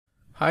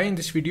Hi, in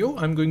this video,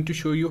 I'm going to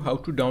show you how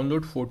to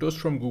download photos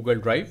from Google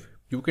Drive.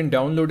 You can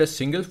download a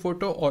single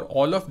photo or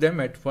all of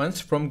them at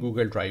once from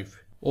Google Drive.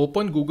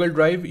 Open Google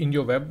Drive in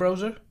your web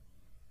browser.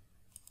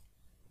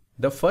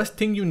 The first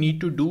thing you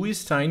need to do is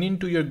sign in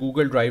to your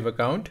Google Drive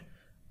account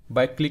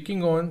by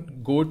clicking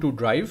on Go to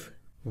Drive.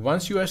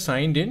 Once you are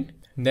signed in,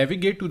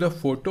 navigate to the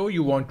photo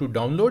you want to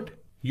download.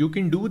 You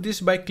can do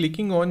this by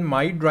clicking on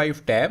My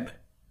Drive tab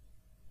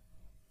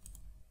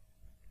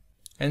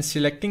and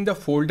selecting the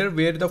folder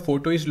where the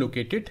photo is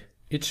located.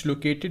 It's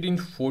located in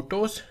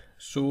Photos,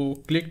 so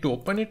click to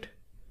open it.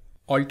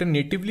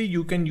 Alternatively,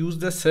 you can use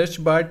the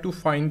search bar to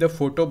find the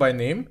photo by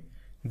name.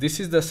 This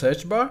is the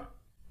search bar.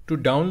 To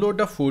download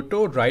a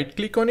photo, right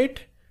click on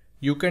it.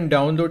 You can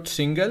download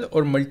single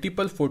or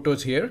multiple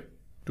photos here.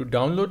 To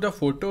download the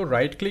photo,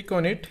 right click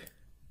on it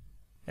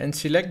and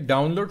select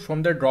download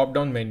from the drop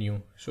down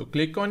menu. So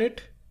click on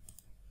it.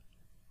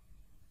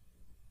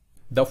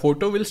 The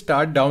photo will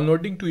start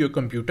downloading to your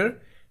computer.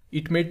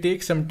 It may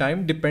take some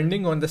time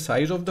depending on the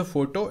size of the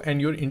photo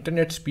and your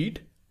internet speed.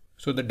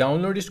 So the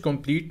download is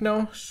complete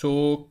now,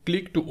 so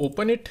click to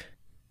open it.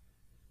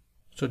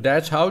 So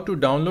that's how to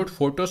download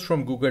photos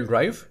from Google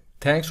Drive.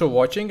 Thanks for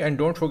watching and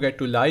don't forget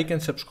to like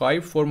and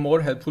subscribe for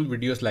more helpful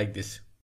videos like this.